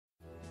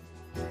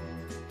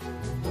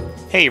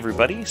Hey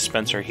everybody,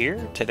 Spencer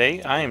here.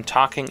 Today I am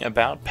talking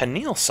about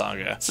Panilla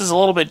Saga. This is a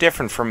little bit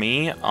different for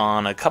me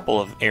on a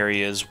couple of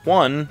areas.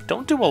 One,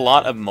 don't do a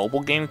lot of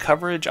mobile game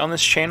coverage on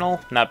this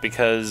channel, not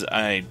because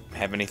I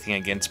have anything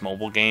against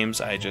mobile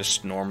games, I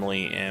just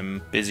normally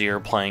am busier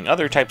playing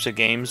other types of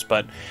games,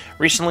 but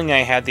recently I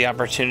had the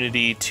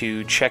opportunity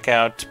to check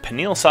out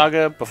Panilla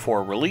Saga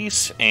before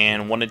release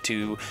and wanted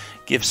to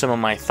give some of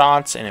my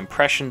thoughts and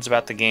impressions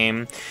about the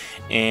game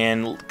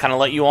and kind of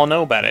let you all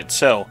know about it.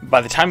 So,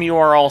 by the time you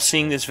are all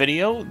seeing this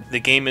video, the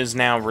game is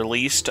now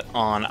released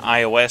on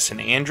iOS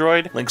and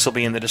Android. Links will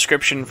be in the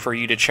description for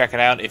you to check it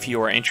out if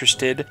you are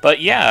interested.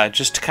 But yeah,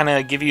 just to kind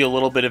of give you a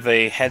little bit of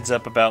a heads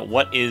up about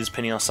what is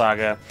Panilla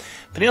Saga.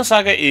 Panilla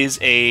Saga is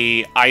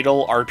a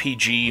idle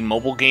RPG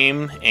mobile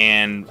game,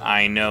 and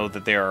I know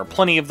that there are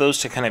plenty of those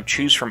to kind of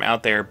choose from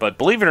out there, but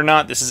believe it or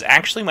not, this is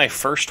actually my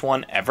first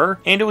one ever,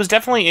 and it was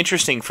definitely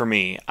interesting for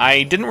me.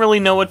 I didn't really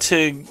know what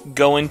to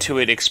go into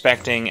it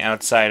expecting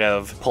outside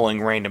of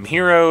pulling random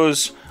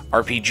heroes,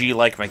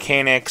 RPG-like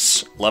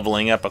mechanics,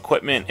 leveling up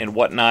equipment, and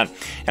whatnot,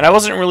 and I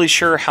wasn't really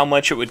sure how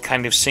much it would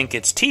kind of sink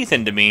its teeth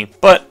into me.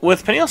 But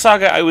with Panilla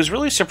Saga, I was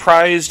really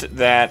surprised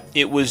that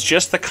it was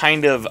just the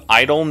kind of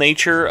idle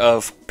nature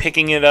of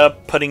picking it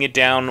up, putting it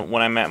down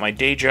when I'm at my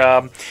day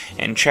job,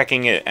 and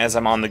checking it as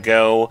I'm on the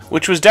go,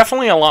 which was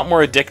definitely a lot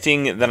more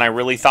addicting than I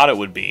really thought it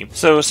would be.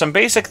 So some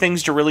basic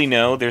things to really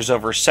know: there's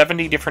over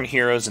 70 different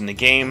heroes in the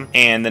game,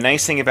 and the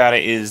nice thing about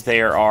it is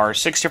there are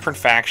 6 different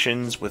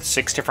factions with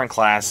 6 different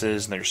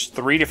classes, and there's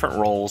 3 different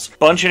roles,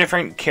 bunch of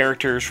different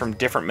characters from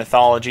different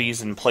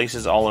mythologies and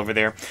places all over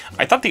there.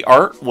 I thought the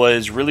art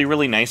was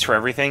really nice for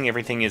everything.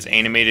 Everything is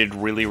animated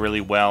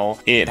really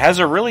well. It has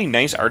a really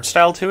nice art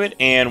style to it,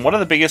 and one of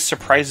the biggest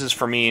surprises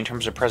for me in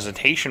terms of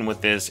presentation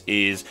with this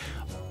is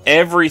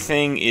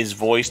everything is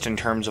voiced in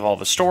terms of all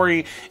the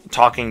story,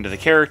 talking to the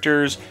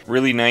characters.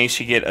 Really nice.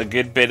 You get a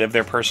good bit of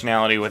their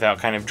personality without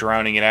kind of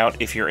drowning it out.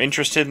 If you're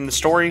interested in the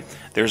story,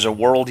 there's a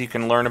world you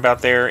can learn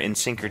about there and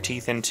sink your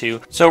teeth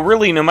into. So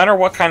really, no matter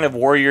what kind of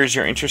warriors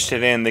you're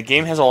interested in, the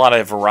game has a lot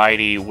of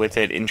variety with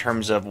it in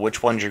terms of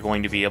which ones you're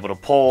going to be able to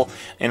pull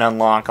and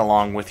unlock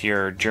along with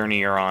your journey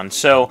you're on.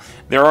 So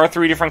there are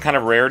 3 different kind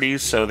of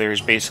rarities. So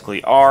there's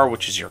basically R,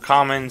 which is your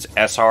commons,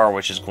 SR,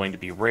 which is going to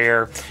be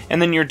rare,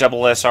 and then your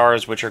double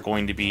SRs, which are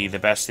going to be the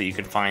best that you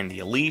can find, the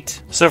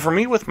elite. So for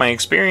me, with my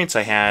experience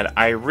I had,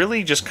 I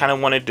really just kind of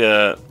wanted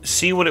to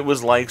see what it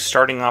was like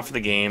starting off the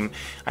game.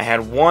 I had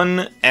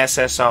 1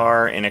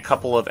 SSR and a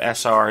couple of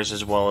SRs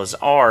as well as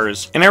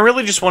Rs, and I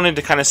really just wanted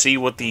to kind of see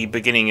what the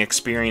beginning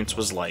experience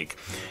was like.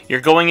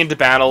 You're going into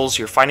battles,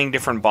 you're fighting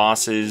different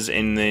bosses,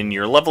 and then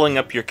you're leveling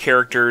up your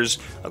characters,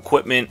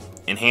 equipment,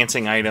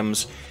 enhancing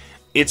items.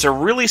 It's a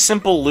really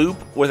simple loop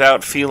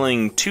without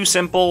feeling too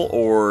simple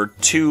or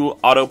too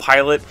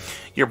autopilot.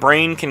 Your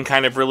brain can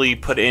kind of really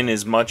put in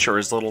as much or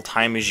as little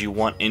time as you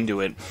want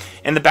into it.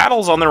 And the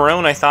battles on their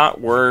own, I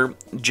thought, were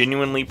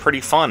genuinely pretty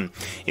fun.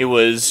 It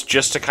was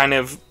just to kind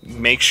of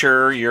make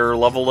sure you're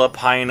leveled up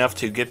high enough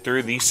to get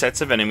through these sets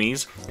of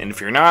enemies. And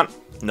if you're not,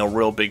 no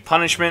real big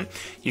punishment.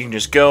 You can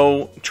just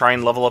go try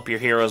and level up your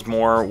heroes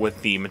more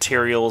with the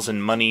materials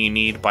and money you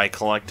need by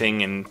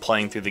collecting and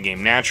playing through the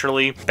game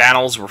naturally.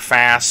 Battles were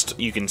fast.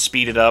 You can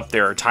speed it up.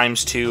 There are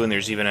times 2, and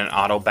there's even an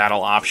auto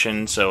battle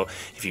option. So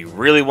if you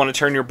really want to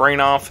turn your brain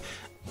off,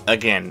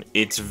 again,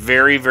 it's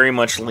very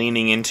much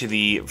leaning into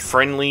the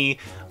friendly,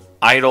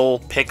 idle,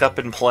 pick up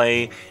and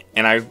play.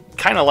 And I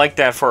kind of like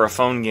that for a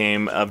phone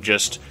game of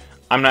just,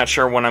 I'm not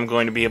sure when I'm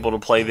going to be able to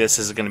play this.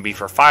 Is it going to be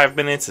for 5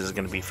 minutes? Is it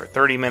going to be for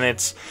 30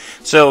 minutes?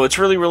 So it's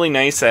really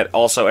nice that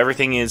also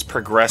everything is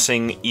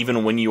progressing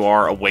even when you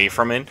are away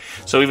from it.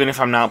 So even if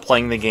I'm not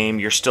playing the game,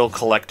 you're still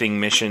collecting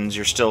missions,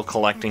 you're still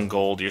collecting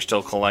gold, you're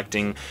still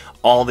collecting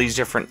all these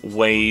different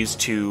ways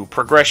to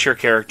progress your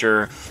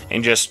character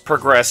and just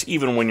progress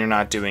even when you're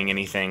not doing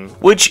anything.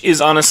 Which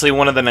is honestly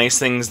one of the nice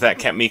things that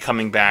kept me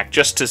coming back,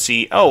 just to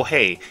see, oh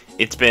hey,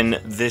 it's been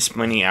this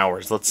many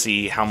hours. Let's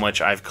see how much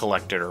I've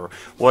collected, or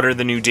what are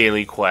the new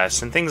daily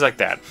quests, and things like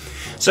that.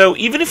 So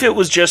even if it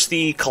was just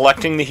the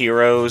collecting the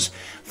heroes,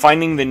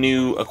 finding the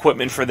new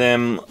equipment for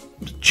them,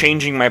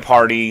 changing my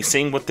party,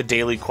 seeing what the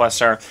daily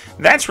quests are,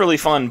 that's really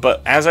fun.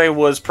 But as I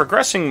was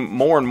progressing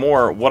more and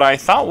more, what I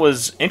thought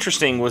was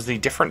interesting was the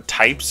different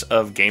types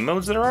of game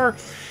modes there are.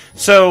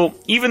 So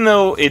even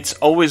though it's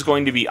always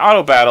going to be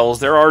auto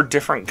battles, there are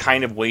different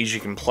kind of ways you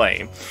can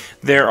play.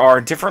 There are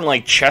different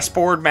like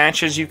chessboard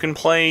matches you can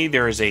play.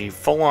 There is a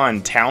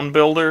full-on town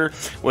builder,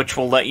 which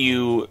will let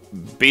you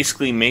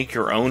basically make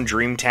your own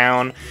dream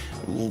town,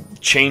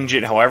 change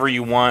it however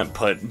you want,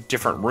 put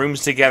different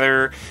rooms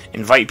together,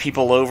 invite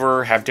people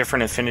over, have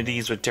different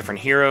affinities with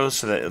different heroes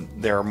so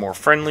that they're more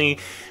friendly,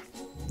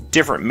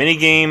 different mini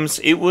games.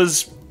 It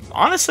was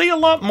honestly a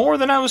lot more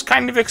than I was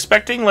kind of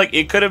expecting. Like,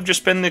 it could have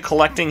just been the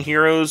collecting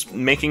heroes,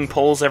 making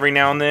pulls every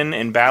now and then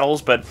in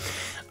battles, but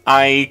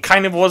I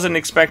kind of wasn't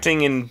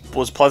expecting and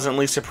was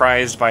pleasantly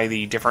surprised by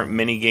the different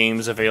mini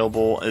games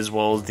available, as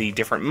well as the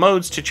different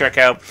modes to check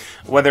out.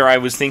 Whether I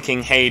was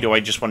thinking, hey, do I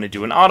just want to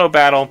do an auto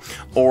battle,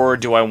 or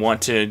do I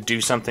want to do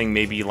something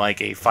maybe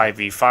like a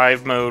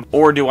 5v5 mode,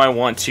 or do I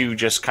want to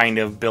just kind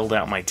of build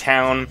out my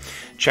town,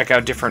 check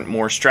out different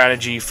more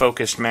strategy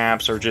focused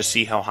maps, or just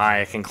see how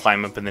high I can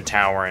climb up in the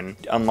tower and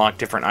unlock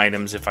different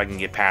items if I can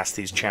get past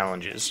these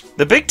challenges.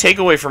 The big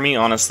takeaway for me,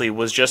 honestly,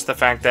 was just the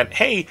fact that,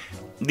 hey,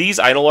 these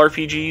idle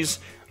RPGs,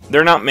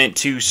 they're not meant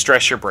to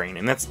stress your brain,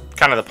 and that's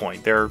kind of the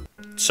point. There are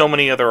so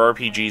many other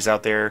RPGs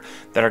out there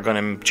that are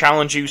going to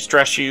challenge you,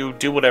 stress you,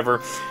 do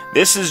whatever.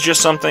 This is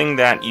just something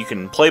that you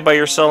can play by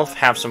yourself,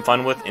 have some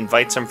fun with,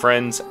 invite some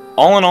friends.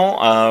 All in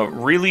all,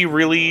 really,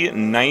 really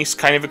nice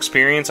kind of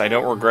experience. I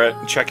don't regret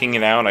checking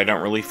it out. I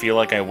don't really feel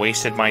like I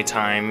wasted my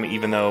time,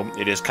 even though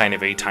it is kind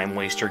of a time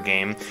waster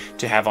game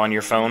to have on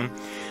your phone.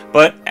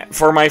 But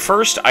for my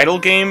first idle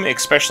game,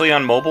 especially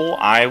on mobile,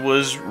 I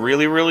was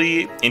really,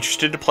 really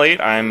interested to play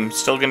it. I'm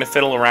still going to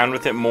fiddle around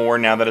with it more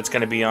now that it's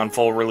going to be on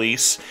full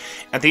release.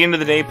 At the end of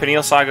the day,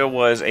 Panilla Saga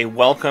was a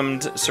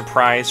welcomed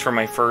surprise for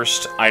my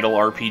first idle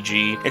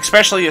RPG,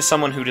 especially as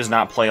someone who does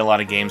not play a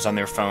lot of games on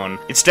their phone.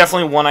 It's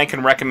definitely one I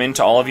can recommend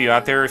to all of you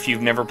out there if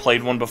you've never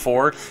played one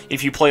before.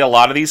 If you play a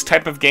lot of these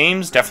type of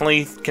games,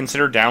 definitely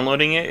consider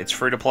downloading it. It's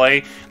free to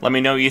play. Let me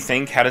know what you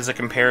think. How does it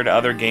compare to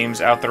other games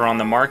out there on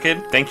the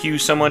market? Thank you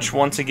so much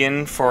once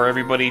again for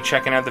everybody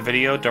checking out the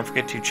video. Don't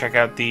forget to check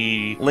out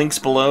the links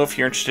below if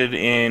you're interested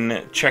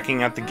in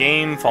checking out the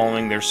game,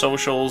 following their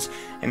socials,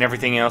 and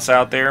everything else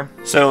out there.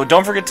 So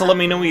don't forget to let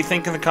me know what you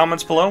think in the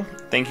comments below.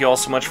 Thank you all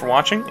so much for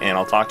watching, and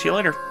I'll talk to you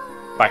later.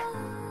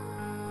 Bye.